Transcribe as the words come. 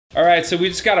All right, so we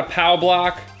just got a POW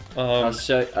block. I'll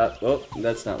show. Oh,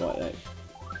 that's not what.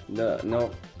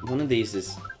 No, one of these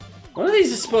is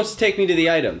supposed to take me to the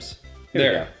items. Here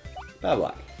There. we go. POW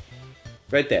block.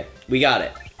 Right there. We got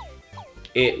it.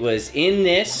 It was in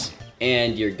this,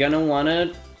 and you're gonna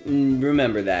wanna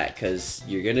remember that, cause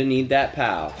you're gonna need that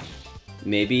POW.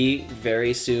 Maybe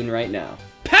very soon, right now.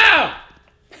 POW!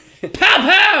 POW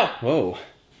POW! Whoa.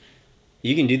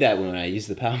 You can do that when I use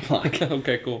the POW block.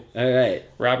 Okay, cool. All right.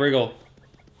 Rob Riggle.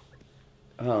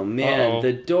 Oh man, Uh-oh.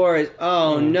 the door is.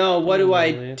 Oh no, what do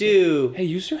I do? Hey,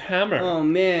 use your hammer. Oh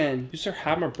man. Use your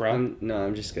hammer, bro. No,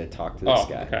 I'm just gonna talk to this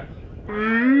guy. Okay.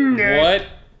 What?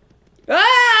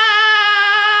 Ah!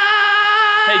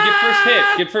 Hey, get first hit.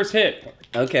 Get first hit.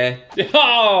 Okay.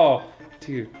 Oh!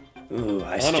 Dude. Ooh,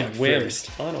 I On a struck whim.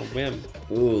 first. On a whim.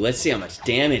 Ooh, let's see how much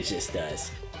damage this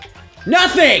does.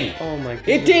 Nothing! Oh my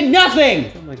goodness. It did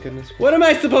nothing! Oh my goodness. What am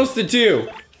I supposed to do?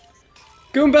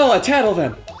 Goombella, tattle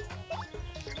them!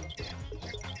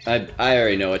 I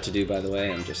already know what to do, by the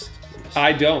way. I'm just...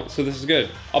 I don't, so this is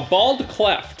good. A bald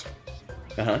cleft.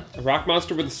 Uh-huh. A rock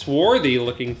monster with a swarthy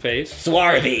looking face.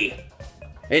 Swarthy!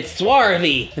 It's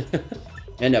swarthy!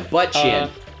 And a butt chin.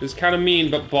 It's kind of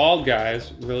mean, but bald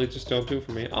guys really just don't do it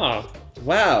for me. Ah.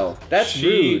 Wow, that's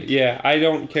rude. Yeah, I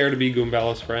don't care to be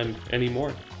Goombella's friend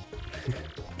anymore.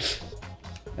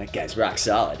 That guy's rock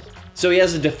solid. So he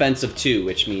has a defense of 2,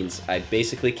 which means I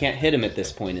basically can't hit him at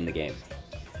this point in the game.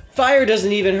 Fire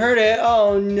doesn't even hurt it.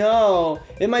 Oh no.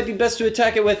 It might be best to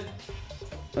attack it with...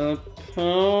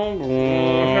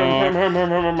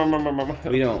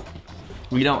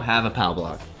 We don't have a POW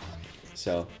block.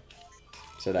 So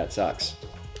that sucks.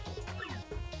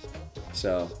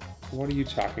 So... What are you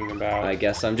talking about? I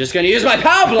guess I'm just gonna use my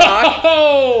POW block!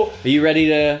 Oh! Are you ready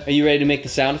to make the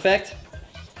sound effect?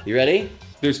 You ready?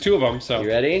 There's 2 of them, so. You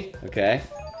ready? Okay.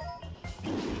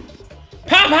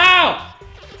 Pow pow!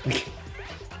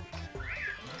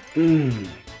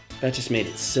 That just made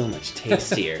it so much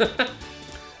tastier.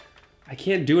 I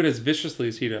can't do it as viciously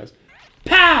as he does.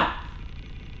 Pow!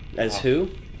 As who?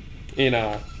 In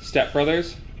Step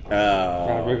Brothers. Rob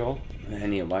Oh. Riggle. I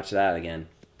need to watch that again.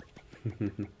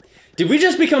 Did we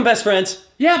just become best friends?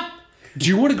 Yep. Do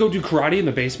you want to go do karate in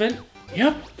the basement?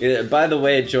 Yep. By the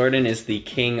way, Jordan is the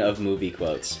king of movie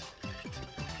quotes.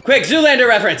 Quick, Zoolander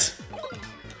reference!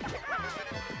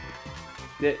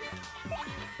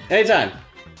 Anytime.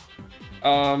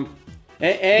 What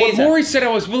Anytime. Maury said I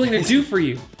was willing to do for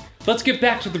you. Let's get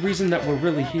back to the reason that we're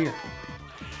really here.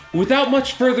 Without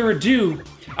much further ado,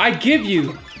 I give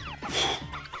you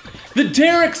the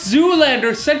Derek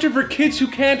Zoolander Center for Kids Who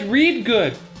Can't Read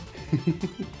Good.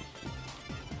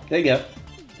 There you go.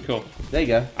 Cool. There you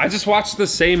go. I just watched the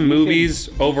same movies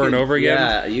over and over again.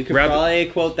 Yeah, you could probably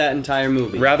quote that entire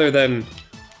movie. Rather than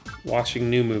watching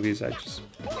new movies, I just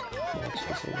watched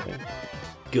the same thing.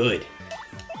 Good.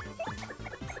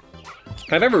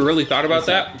 I never really thought about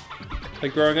that,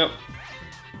 like growing up.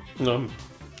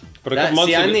 But a couple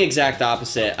months ago, I'm the exact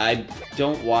opposite. I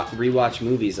don't rewatch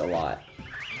movies a lot.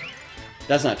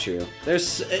 That's not true.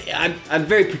 I'm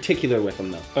very particular with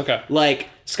them though. Okay. Like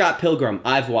Scott Pilgrim,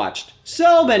 I've watched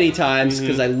so many times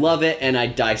because I love it and I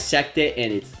dissect it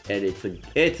and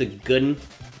it's a good one.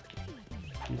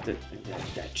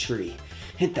 That tree,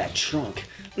 hit that trunk.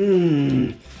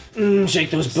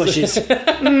 Shake those bushes.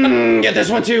 Get this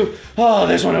one too. Oh,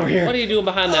 there's one over here. What are you doing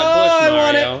behind that bush,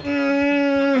 Mario? Want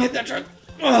it. Hit that trunk.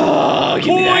 Oh,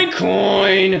 give me that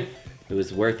coin. It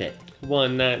was worth it.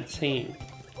 119.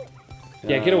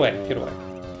 Yeah, get away, get away.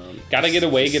 Gotta get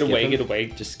away, get away, get away.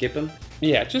 Just skip him?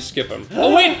 Yeah, just skip him.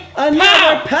 Oh, wait!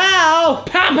 Another POW!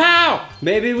 Pow, pow!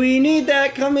 Maybe we need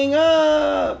that coming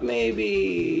up.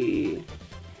 Maybe.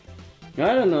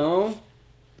 I don't know.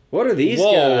 What are these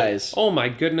guys? Oh my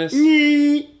goodness.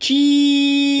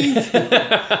 Cheese!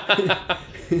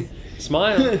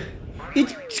 Smile.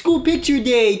 It's school picture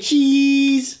day.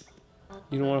 Cheese!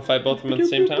 You don't want to fight both of them at the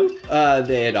same time?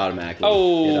 It automatically.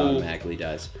 Oh. It automatically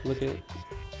does. Look at it.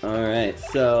 Alright,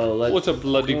 so let's... What's a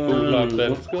bloody fool up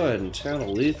then? Let's go ahead and turn the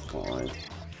leaf on.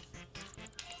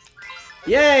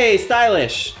 Yay!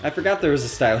 Stylish! I forgot there was a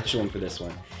stylish one for this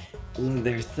one. Ooh,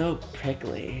 they're so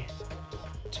prickly.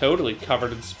 Totally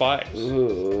covered in spikes.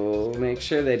 Ooh, make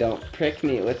sure they don't prick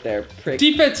me with their prick.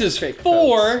 Defense is 4.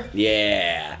 Pokes.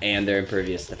 Yeah, and they're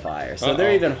impervious to fire. So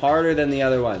they're even harder than the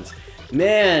other ones.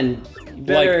 Man,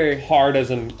 better... Like, hard as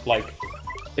in, like...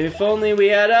 If only we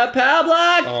had a POW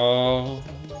block! Oh.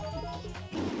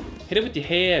 Hit it with your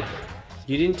head.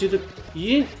 You didn't do the...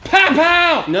 You didn't... Pow,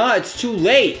 pow! No, it's too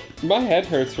late. My head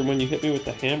hurts from when you hit me with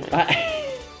the hammer.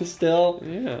 Still...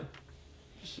 Yeah.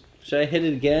 Should I hit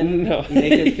it again? No.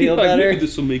 Make it feel Like, better? maybe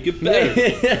this will make it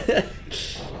better.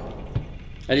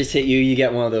 I just hit you, you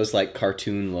get one of those like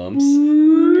cartoon lumps.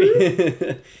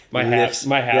 My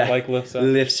hat like lifts up.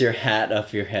 Lifts your hat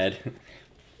up your head.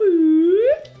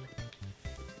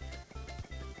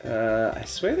 I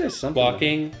swear there's something.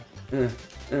 Blocking. Bush,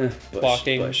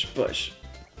 Blocking.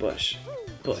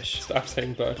 bush. Stop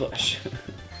saying bush. Bush.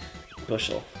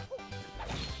 Bushel.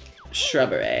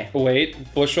 Shrubbery.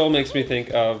 Wait, bushel makes me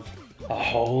think of a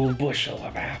whole bushel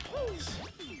of apples.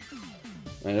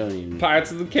 I don't even.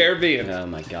 Pirates of the Caribbean. Oh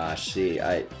my gosh! See,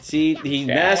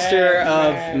 master.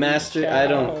 I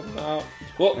don't. No.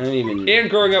 Well, I don't even. and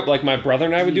growing up, like my brother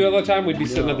and I would do all the time. We'd be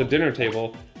sitting at the dinner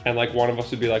table, and like one of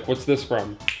us would be like, "What's this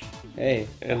from?" Hey,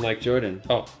 And like Jordan.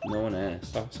 Oh, No one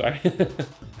asked. oh, sorry.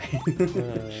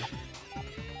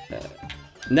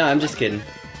 No, I'm just kidding.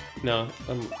 No,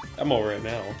 I'm over it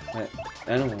now.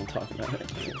 I don't want to talk about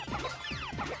it.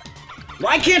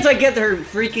 Why can't I get her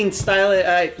freaking style?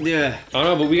 I don't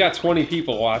know, but we got 20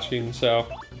 people watching, so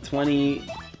 20.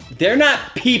 They're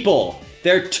not people.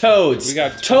 They're toads. We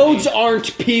got 20. Toads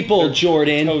aren't people,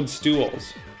 Jordan. toad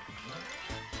stools.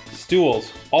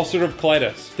 Stools. Ulcerative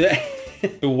colitis.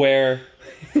 Beware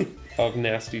of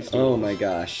nasty stools. Oh my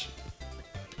gosh.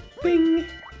 Bing.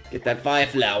 Get that fire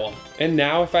flower. And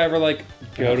now if I ever like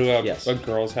go to Yes. a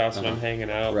girl's house and I'm hanging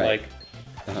out, Right.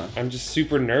 like I'm just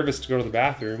super nervous to go to the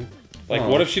bathroom. Like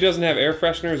what if she doesn't have air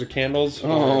fresheners or candles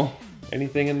or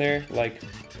anything in there? Like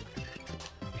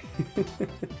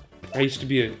I used to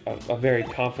be a very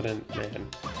confident man.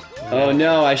 Oh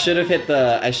no, I should have hit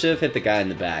the guy in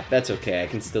the back. That's okay. I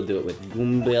can still do it with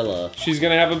Goombilla. She's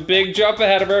gonna have a big jump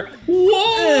ahead of her.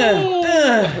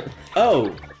 Whoa!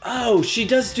 Oh, she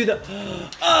does do the.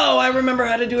 Oh, I remember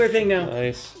how to do her thing now.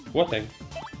 Nice. What thing?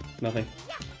 Nothing.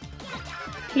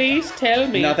 Please tell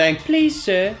me. Nothing. Please,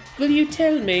 sir, will you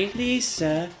tell me? Please,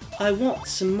 sir, I want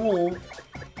some more.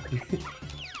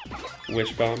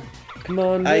 Wishbone. Come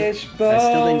on, I Wishbone.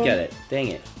 still didn't get it. Dang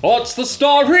it. What's the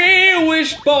story,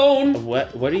 Wishbone?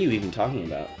 What are you even talking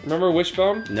about? Remember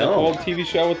Wishbone? No. The old TV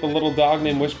show with the little dog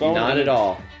named Wishbone? Not at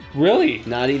all. Really?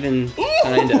 Not even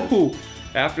kind of. Ooh.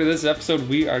 After this episode,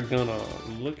 we are gonna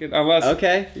look at unless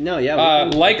Okay. No, yeah.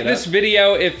 We can like look it this up.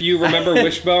 video if you remember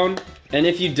Wishbone. And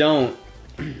if you don't,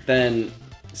 then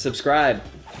subscribe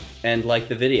and like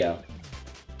the video.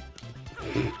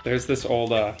 There's this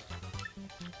old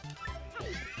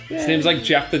his name's like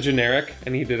Jeff the Generic,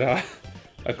 and he did a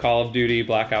Call of Duty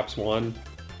Black Ops 1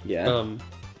 Yeah.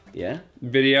 Yeah.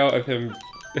 video of him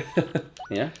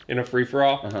Yeah. in a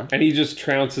free-for-all, and he just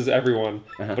trounces everyone,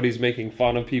 but he's making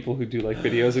fun of people who do like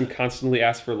videos and constantly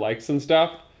ask for likes and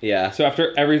stuff. Yeah. So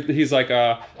after he's like,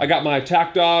 I got my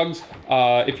attack dogs.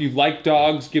 If you like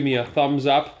dogs, give me a thumbs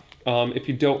up. If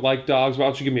you don't like dogs, why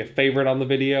don't you give me a favorite on the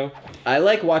video? I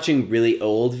like watching really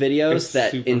old videos It's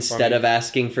that super instead funny. of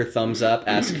asking for thumbs up,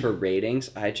 ask for ratings.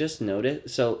 I just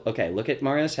noticed. So, okay, look at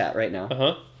Mario's hat right now.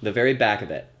 Uh-huh. The very back of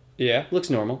it. Yeah.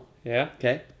 Looks normal. Yeah.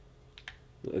 Okay?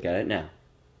 Look at it now.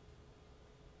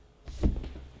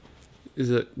 Is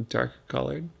it dark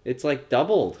colored? It's like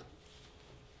doubled.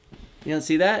 You don't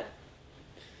see that?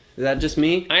 Is that just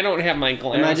me? I don't have my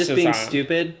glasses Am I just being on.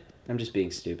 stupid? I'm just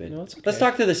being stupid. No, it's okay. Let's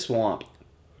talk to the swamp.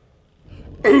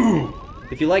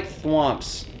 If you like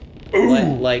thwomps,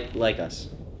 like us.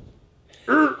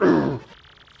 Hoo-ha.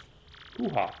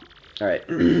 All right.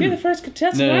 You're the first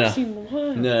contestant No. I've seen in a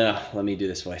while. No. Let me do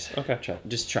this voice. Okay.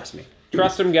 Just trust me.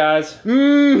 Trust him, guys.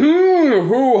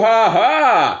 Hoo ha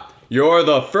ha! You're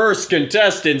the first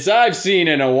contestants I've seen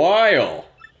in a while.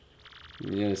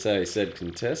 You notice how I said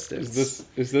contestants?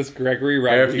 Is this Gregory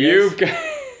Rodriguez? If you've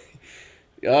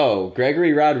Oh,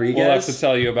 Gregory Rodriguez? We'll have to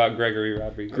tell you about Gregory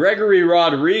Rodriguez. Gregory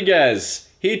Rodriguez.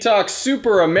 He talks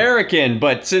super American,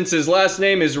 but since his last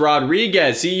name is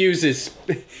Rodriguez,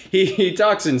 he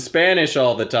talks in Spanish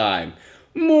all the time.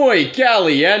 Muy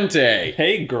caliente.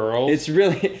 Hey, girl. It's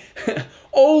really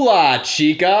Hola,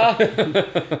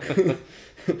 chica.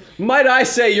 Might I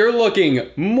say you're looking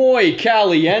muy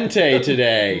caliente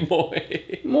today.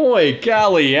 Muy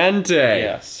caliente.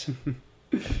 Yes.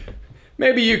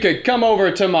 Maybe you could come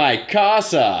over to my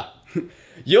casa.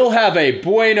 You'll have a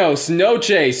buenos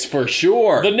noches for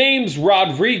sure. The name's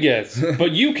Rodriguez,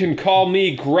 but you can call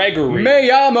me Gregory. Me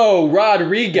llamo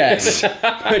Rodriguez,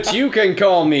 but you can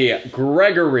call me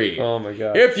Gregory. Oh my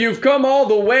god. If you've come all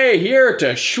the way here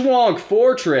to Schwank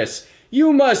Fortress,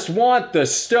 you must want the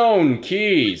stone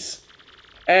keys.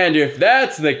 And if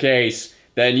that's the case,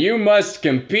 then you must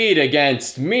compete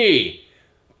against me,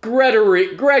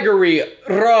 Gregory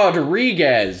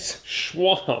Rodriguez.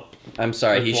 Schwamp. I'm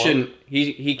sorry, Or he Schwamp. shouldn't.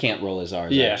 He can't roll his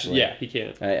R's. Yeah, actually. yeah, he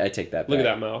can't. I take that back. Look at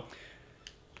that mouth.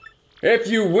 If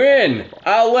you win,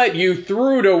 I'll let you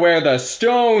through to where the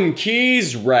stone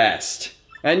keys rest.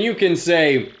 And you can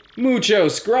say,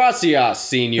 muchos gracias,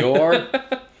 senor.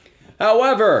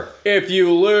 However, if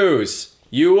you lose,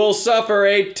 you will suffer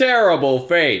a terrible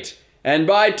fate. And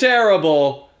by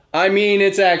terrible, I mean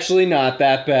it's actually not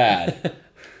that bad.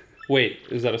 Wait,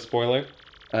 is that a spoiler?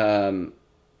 No.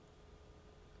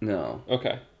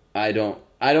 Okay. I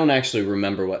don't actually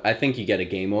remember what. I think you get a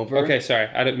game over. Okay, sorry.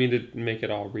 I didn't mean to make it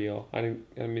all real. I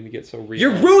didn't mean to get so real.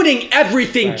 You're ruining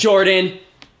everything, Sorry. Jordan.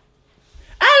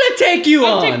 I'll take you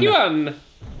on. I'll take you on.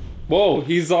 Whoa,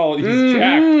 he's jacked.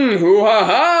 Hoo ha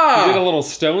ha. He did a little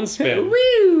stone spin.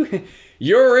 Woo!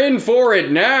 You're in for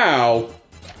it now.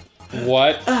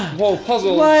 What? Whoa,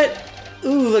 puzzles. What?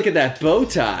 Ooh, look at that bow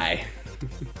tie.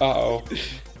 Uh-oh.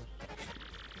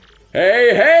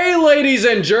 Hey, ladies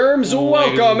and germs, Ladies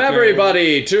welcome and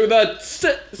everybody to the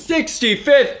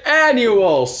 65th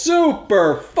annual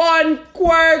Super Fun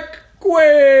Quack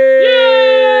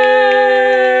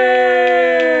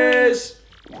Quiz!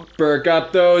 Perk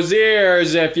up those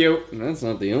ears if you... That's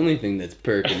not the only thing that's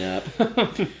perking up.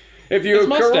 If you His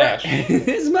mustache.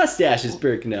 His mustache is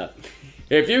perking up.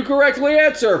 If you correctly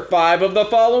answer 5 of the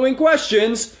following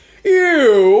questions,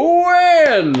 you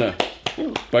win!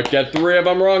 But get 3 of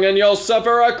them wrong and you'll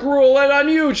suffer a cruel and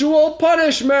unusual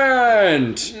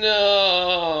punishment!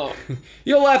 No.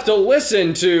 You'll have to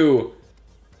listen to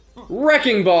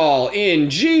Wrecking Ball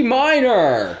in G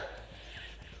minor!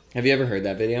 Have you ever heard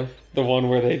that video? The one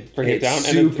where they bring it It's down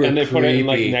super and they put it in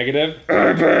like creepy. negative.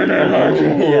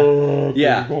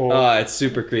 Yeah. Oh, it's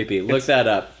super creepy. Look that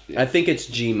up. I think it's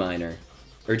G minor.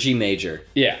 Or G major.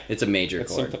 Yeah. It's a major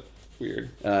It's chord. something weird.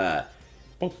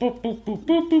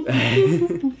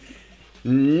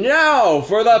 Now,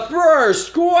 for the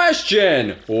first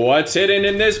question. What's hidden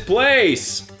in this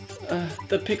place?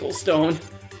 The pickle stone.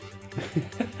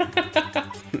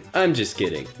 I'm just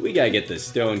kidding. We gotta get the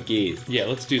stone keys. Yeah,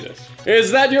 let's do this.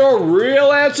 Is that your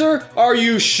real answer? Are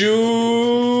you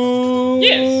sure?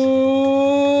 Yes.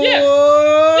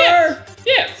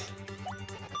 Yes.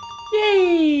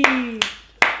 Yay.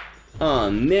 Oh,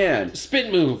 man.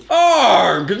 Spin move.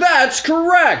 Arg! That's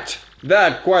correct!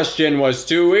 That question was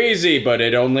too easy, but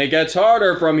it only gets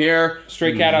harder from here.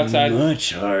 Stray cat outside.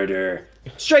 Much harder.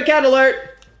 Stray cat alert!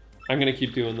 I'm gonna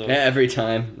keep doing those. Every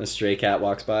time a stray cat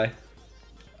walks by.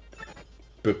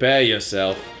 Prepare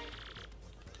yourself.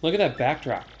 Look at that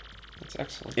backdrop. That's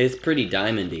excellent. It's pretty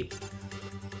diamondy.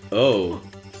 Oh.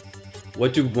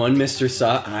 What do one Mr.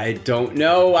 Saw? I don't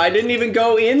know. I didn't even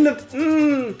go in the...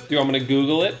 Do you want me to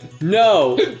Google it?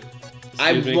 No. I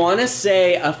Excuse me? want to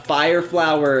say a fire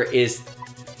flower is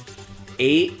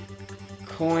 8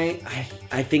 coin.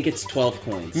 I think it's 12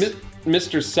 coins.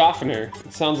 Mr. Softener.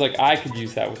 It sounds like I could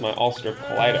use that with my ulcerative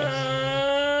colitis.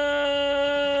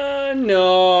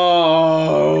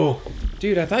 No.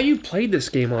 Dude, I thought you played this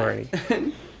game already.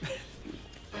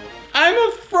 I'm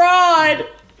a fraud.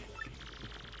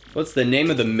 What's the name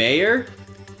of the mayor?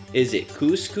 Is it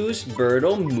Couscous,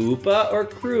 Birtle, Moopa, or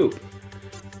Croup?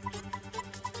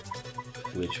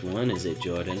 Which one is it,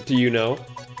 Jordan? Do you know?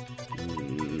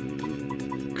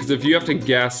 Because if you have to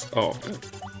guess... Oh.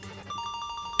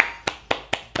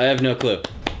 I have no clue.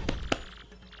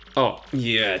 Oh.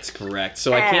 Yeah, it's correct.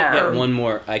 So I can't get one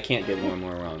more. I can't get one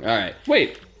more wrong. All right.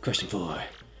 Wait. Question 4.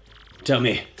 Tell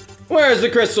me, where's the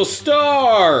crystal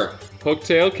star?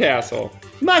 Hooktail Castle.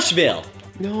 Mushville.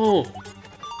 No. I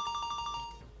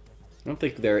don't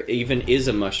think there even is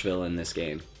a Mushville in this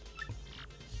game.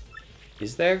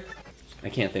 Is there? I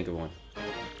can't think of one.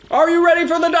 Are you ready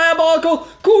for the diabolical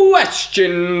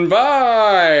question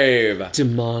 5?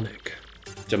 Demonic.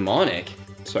 Demonic?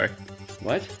 Sorry.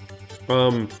 What?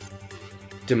 Oh.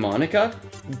 Demonica?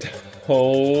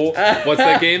 What's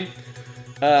that game?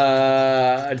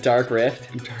 Dark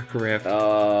Rift. Dark Rift.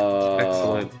 Oh.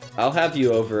 Excellent. I'll have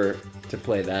you over to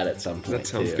play that at some point. That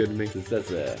sounds too, good to me. 'cause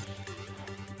that's a...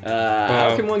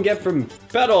 how can one get from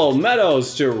Petal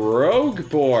Meadows to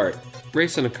Rogueport?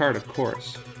 Racing a cart, of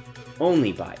course.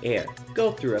 Only by air.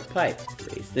 Go through a pipe.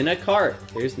 Raced in a cart.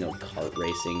 There's no kart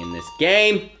racing in this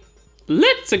game.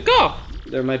 Let's go!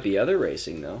 There might be other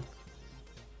racing, though.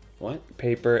 What?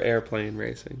 Paper airplane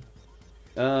racing.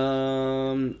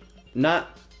 Not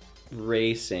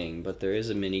racing, but there is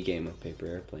a mini game of paper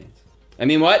airplanes. I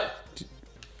mean, what?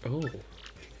 Oh.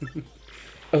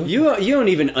 You don't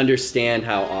even understand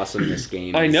how awesome this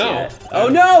game is. I know. Yet. Oh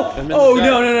no! I'm in Oh the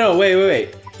no dark. no no!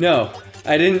 Wait. No,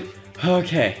 I didn't.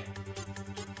 Okay.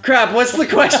 Crap, what's the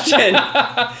question?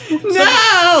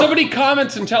 No! Somebody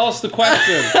comments and tell us the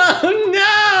question. Oh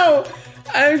no!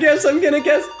 I guess I'm gonna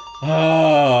guess.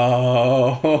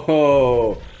 Oh.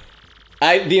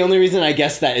 The only reason I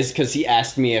guessed that is because he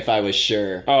asked me if I was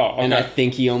sure. Oh, okay. And I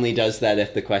think he only does that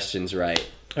if the question's right.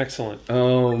 Excellent.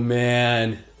 Oh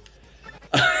man.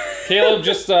 Caleb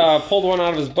just pulled one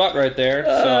out of his butt right there,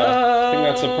 so I think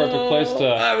that's a perfect place to...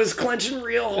 I was clenching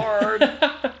real hard.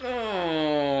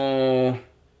 Oh.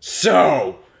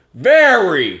 So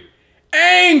very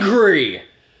angry.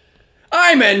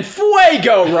 I'm en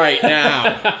fuego right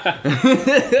now.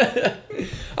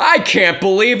 I can't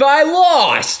believe I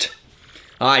lost.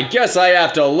 I guess I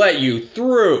have to let you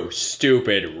through,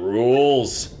 stupid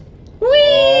rules. Whee!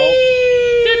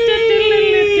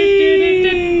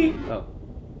 Oh.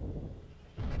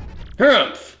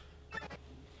 Humph.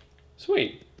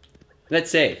 Sweet.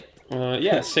 Let's save.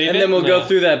 Yeah, save it. And then we'll go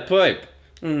through that pipe.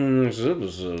 Next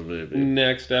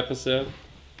episode.